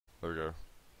There we go.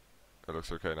 It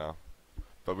looks okay now.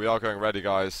 But we are going ready,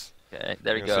 guys. Okay,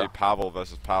 there we You're go. gonna see Pavel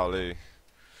versus PowLee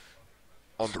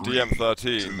on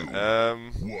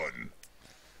DM13.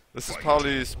 This is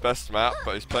PowLee's best map,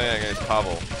 but he's playing against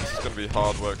Pavel. This is going to be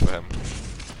hard work for him.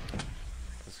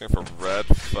 He's going for red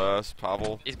first,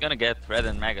 Pavel. He's gonna get red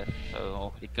and mega,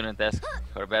 so he couldn't ask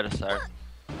for a better start.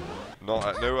 Not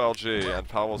at no LG, and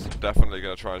Pavel's definitely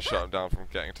going to try and shut him down from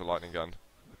getting to lightning gun.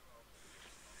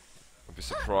 I'd be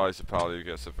surprised if PowLee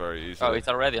gets it very easily. Oh, it's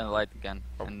already on the light again.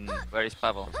 Oh. And where is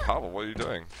Pavel? Pavel, what are you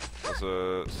doing? As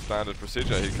a standard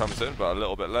procedure, he comes in, but a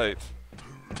little bit late.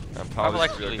 And Pavel PowLee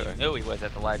actually should be okay. knew he was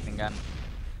at the lightning gun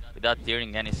without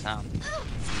hearing any sound.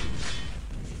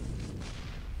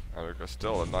 And we've got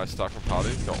still a nice stack from PowLee.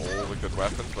 He's got all the good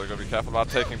weapons, but we've got to be careful about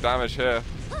taking damage here.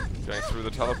 Going through the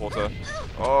teleporter.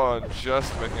 Oh, and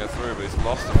just making it through, but he's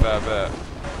lost a fair bit.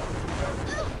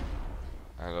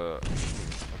 And a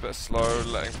bit slow,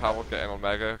 letting Pavel get in on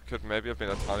Mega. Could maybe have been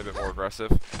a tiny bit more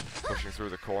aggressive, pushing through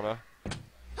the corner.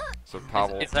 So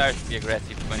Pavel... It's hard to be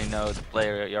aggressive when you know the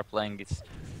player you're playing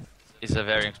is a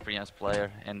very experienced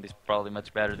player and is probably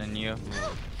much better than you.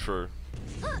 True.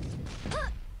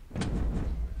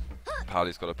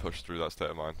 PowLee's got to push through that state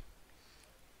of mind.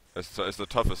 It's the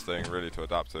toughest thing really to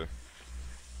adapt to.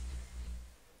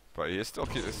 But he is still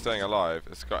staying alive.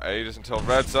 It's got ages until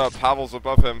red's up. Pavel's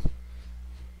above him.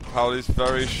 PowLee's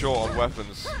very short on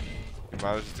weapons. He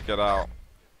manages to get out.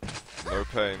 No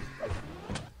pain.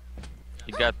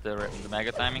 He got the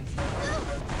mega timing.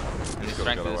 And he's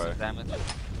trying to do some damage.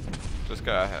 Just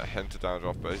get a hint of damage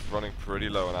off, but he's running pretty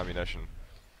low on ammunition.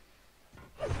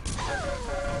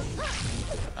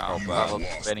 Oh, Pavel's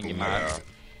betting him out.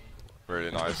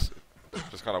 Really nice.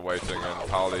 Just kind of waiting, and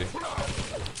PowLee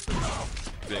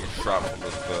being trapped from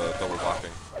the double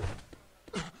backing.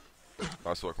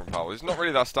 Nice work from Pavel. He's not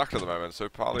really that stacked at the moment, so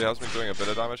PowLee has been doing a bit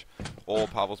of damage, or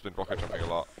Pavel's been rocket jumping a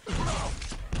lot.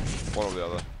 One or the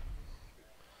other.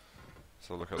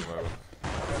 So look at the moment.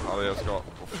 PowLee has got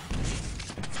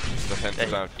just a hint of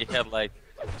damage. He had like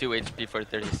 2 HP for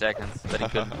 30 seconds, but he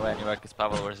couldn't go anywhere because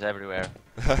Pavel was everywhere.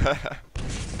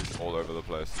 He's all over the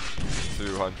place.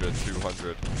 200,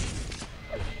 200.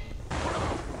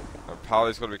 And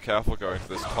PowLee's got to be careful going to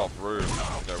this top room,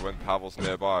 you know, when Pavel's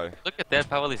nearby. Look at that,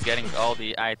 Pavel is getting all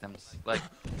the items, like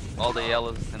all the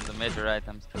yellows and the major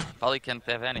items. PowLee can't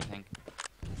have anything.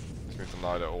 He's been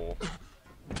denied it all.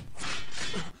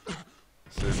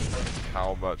 See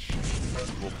how much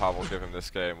will Pavel give him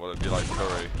this game? Will it be like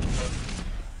Curry?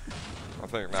 I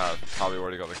think now PowLee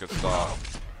already got a good start.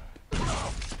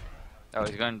 Oh,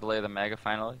 he's going to delay the mega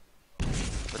finally.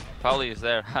 But PowLee is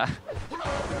there.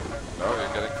 No,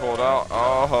 you're getting caught out.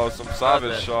 Oh, some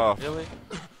savage shaft. Really?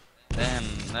 Damn,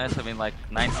 that's been like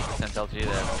 90% LG there.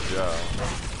 Yeah,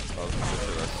 that was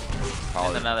ridiculous.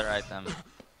 And another item.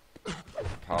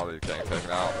 PowLee getting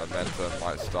taken out. Momentum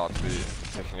might start to be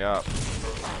picking up.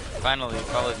 Finally,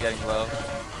 PowLee's getting low.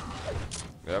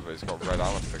 Yeah, but he's got red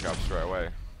armor to pick up straight away.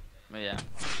 But yeah.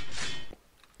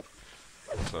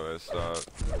 So it's going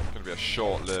to be a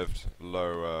short-lived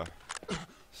low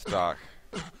stack.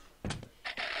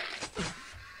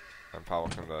 And Pavel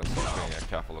can start being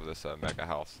careful of this mega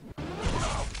house.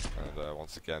 And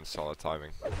once again, solid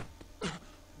timing.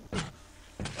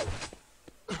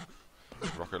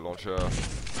 Rocket launcher,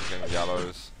 getting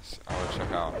yellows. I want to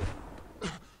check out.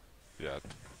 Yeah,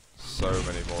 so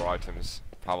many more items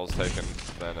Pavel's taken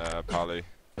than PowLee.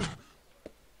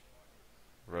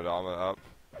 Red armor up.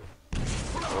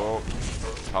 Oh,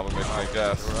 Pavel makes me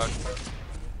guess.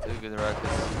 Two good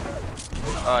rockets.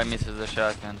 Oh, I misses the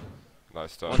shotgun.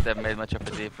 Nice stuff. Wouldn't have made much of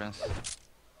a difference.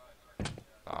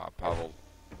 Pavel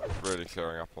really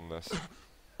clearing up on this.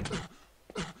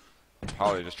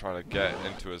 PowLee just trying to get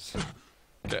into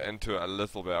it a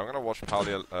little bit. I'm gonna watch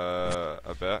PowLee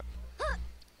a bit.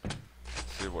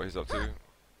 See what he's up to.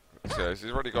 So he's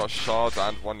already got shards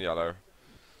and 1 yellow.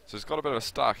 So he's got a bit of a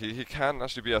stack. He can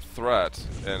actually be a threat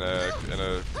in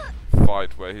a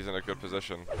fight where he's in a good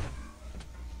position.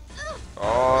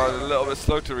 Oh, a little bit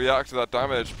slow to react to that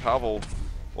damage. Pavel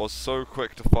was so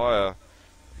quick to fire.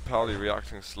 PowLee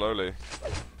reacting slowly.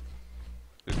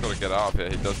 He's got to get out of here.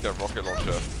 He does get rocket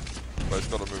launcher, but he's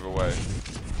got to move away.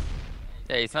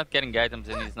 Yeah, he's not getting items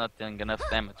and he's not doing enough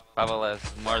damage. Pavel has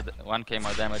 1k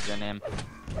more damage than him.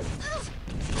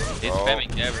 He's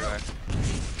spamming everywhere.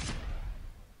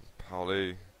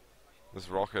 PowLee, this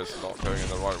rocket's not going in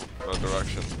the right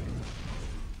direction.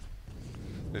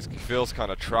 He feels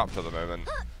kind of trapped at the moment.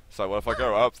 So, well, if I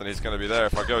go up, then he's going to be there.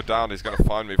 If I go down, he's going to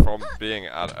find me from being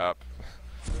at up.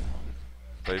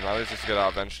 But he manages to get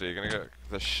out eventually. You're going to get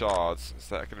the shards, is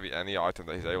there going to be any item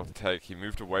that he's able to take? He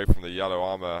moved away from the yellow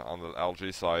armor on the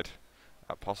LG side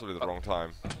at possibly the wrong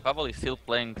time. Pavel is still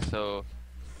playing, so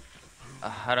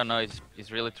I don't know.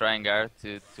 He's really trying hard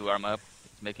to arm up.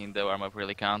 It's making the arm up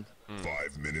really count.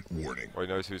 5-minute warning. Well,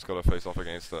 he knows who's got to face off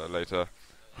against later.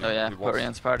 Oh yeah,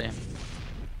 Korean's party.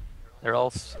 They're all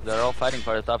fighting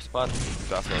for the top spot.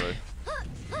 Definitely.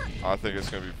 I think it's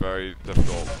going to be very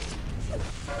difficult.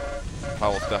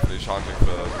 Pavel's definitely challenging for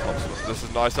the top spot. This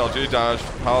is nice LG damage.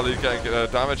 PowLee getting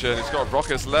damage in. He's got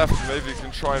rockets left. Maybe he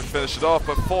can try and finish it off,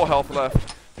 but 4 health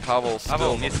left.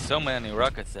 Pavel missed so many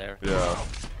rockets there. Yeah.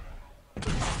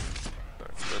 Go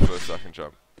for the second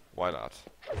jump. Why not?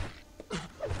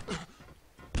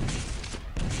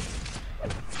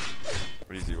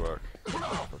 Easy work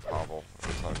for Pavel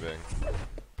for the time being.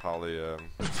 PowLee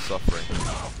suffering.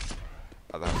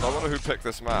 So I wonder who picked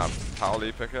this map. Did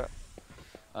PowLee pick it?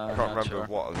 I can't remember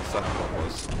what the second one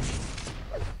was.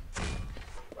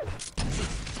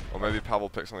 Or maybe Pavel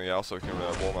picked something else so he can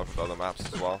warm up with other maps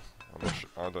as well. I'm not sure.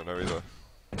 I don't know either.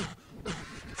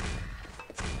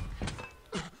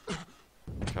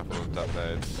 Careful with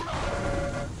detonades.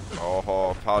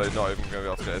 Oh, PowLee not even going to be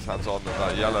able to get his hands on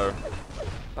that yellow.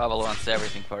 Pavel wants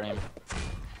everything for him.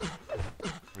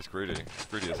 He's greedy. He's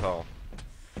greedy as hell.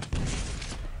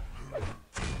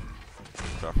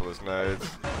 Careful with his nades.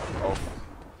 Oh.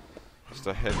 Just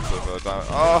a hint of damage.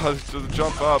 Oh, to the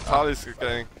jump up. PowLee's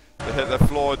getting the hit their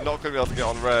floor. Not going to be able to get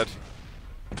on red.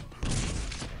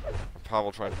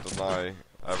 Pavel trying to deny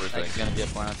everything. I think it's going to be a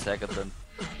point on second, but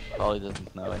PowLee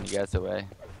doesn't know and he gets away.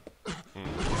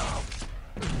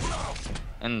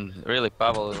 And really,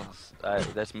 Pavel,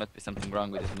 there must be something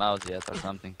wrong with his mouse yet or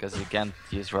something, because he can't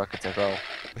use rockets at all.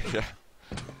 Yeah.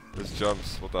 His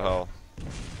jumps, what the hell.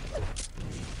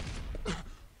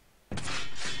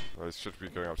 Well, he should be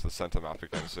going up to the center map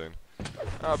again soon.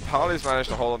 PowLee's managed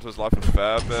to hold on to his life a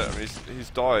fair bit. I mean,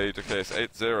 he's died. Okay, it's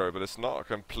 8-0, but it's not a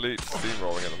complete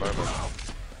steamrolling at the moment.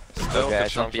 Still okay,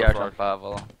 don't be hard on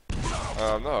Pavel.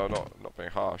 No, not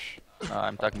being harsh. No,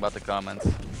 I'm talking about the comments.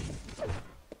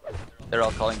 They're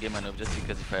all calling him a noob just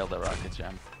because he failed the rocket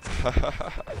jump. I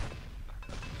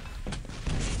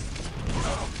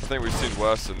think we've seen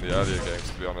worse in the earlier games,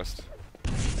 to be honest,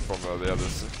 from the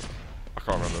others. I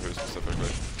can't remember who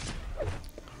specifically.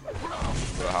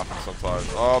 But it happens sometimes.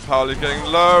 Oh, PowLee getting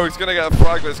low. He's going to get a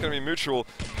frag, but it's going to be mutual.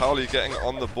 PowLee getting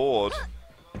on the board.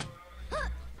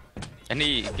 And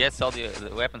he gets all the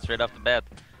weapons right off the bat.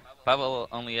 Pavel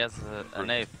only has an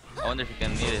 8. I wonder if he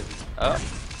can need it. Oh,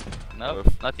 no,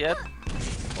 not yet.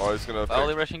 Oh, he's going to...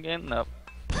 PowLee rushing in? No.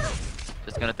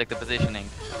 Just going to take the positioning.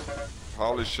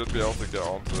 PowLee should be able to get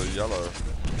onto the yellow.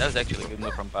 That was actually a good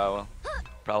move from Pavel.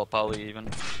 PowLee even.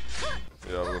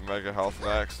 Yeah, with mega health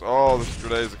next. Oh, the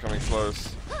grenades are coming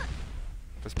close.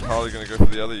 Is PowLee going to go for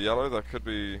the other yellow? That could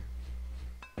be...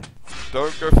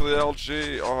 Don't go for the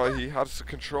LG. Oh, he had to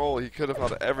control. He could have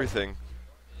had everything.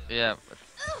 Yeah, but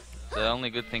the only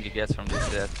good thing he gets from this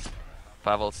is that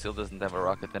Pavel still doesn't have a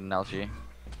rocket and an LG.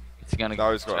 It's gonna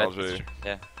now he's got LG.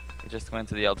 Yeah, he just went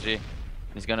to the LG.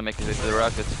 He's gonna make it with the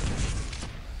rockets.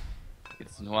 He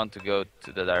doesn't want to go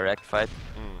to the direct fight.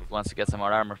 He wants to get some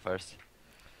more armor first.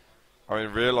 I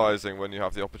mean, realizing when you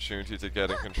have the opportunity to get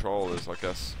in control is, I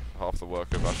guess, half the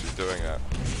work of actually doing it.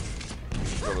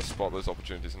 You've got to spot those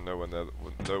opportunities and know when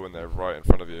they're right in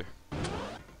front of you.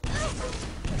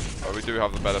 But we do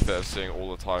have the benefit of seeing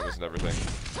all the timers and everything.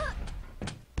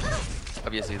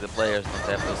 Obviously, the players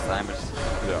don't have those timers.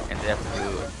 Yeah. And they have to do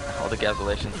all the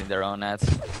calculations in their own nets.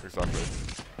 Exactly.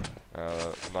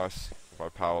 Nice by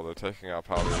Powell. They're taking out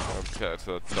PowLee. Going to get it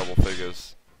to double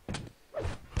figures.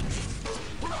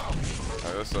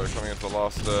 So coming into the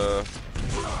last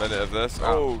minute of this.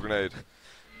 Oh, grenade.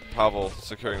 Pavel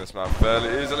securing this map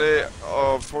fairly easily.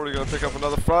 Oh, probably going to pick up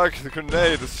another frag. The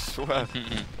grenade, I swear.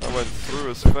 That went through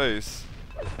his face.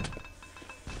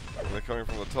 And they're coming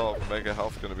from the top. Mega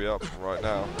health going to be up right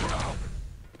now.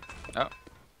 Oh.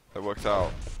 It worked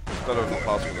out. It's better with the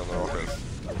plasma than the rockets.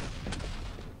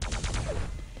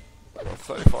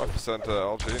 35%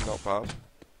 LG, not bad.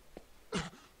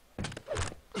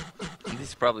 This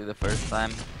is probably the first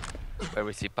time where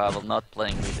we see Pavel not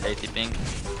playing with 80 ping.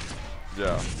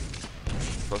 Yeah.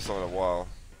 First time in a while.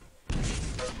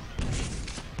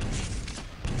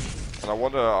 And I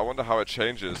wonder how it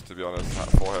changes, to be honest,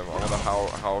 for him. I wonder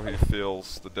how he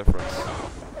feels the difference.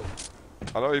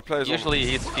 I know he plays. Usually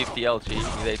he's 50 LG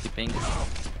with 80 ping.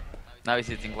 Now he's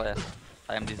hitting less.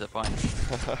 I am disappointed.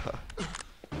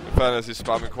 In fairness, he's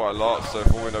spamming quite a lot, so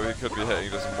for all we know, he could be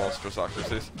hitting just monstrous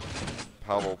accuracies.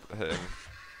 Pavel hitting,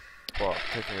 well,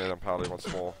 kicking in on PowLee once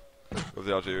more with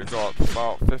the LG. We've got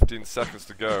about 15 seconds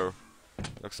to go.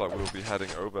 Looks like we'll be heading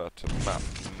over to map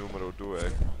numero 2.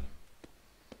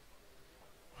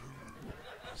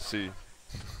 See.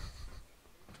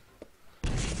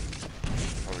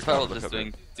 Pavel just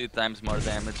doing 2 times more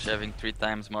damage, having 3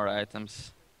 times more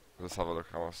items. Let's have a look.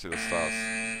 I want to see the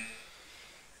stats.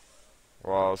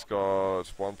 Well, it's got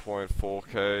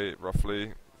 1.4k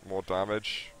roughly more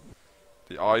damage.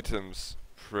 The items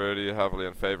pretty heavily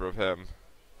in favor of him.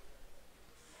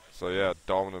 So yeah,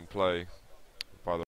 dominant play.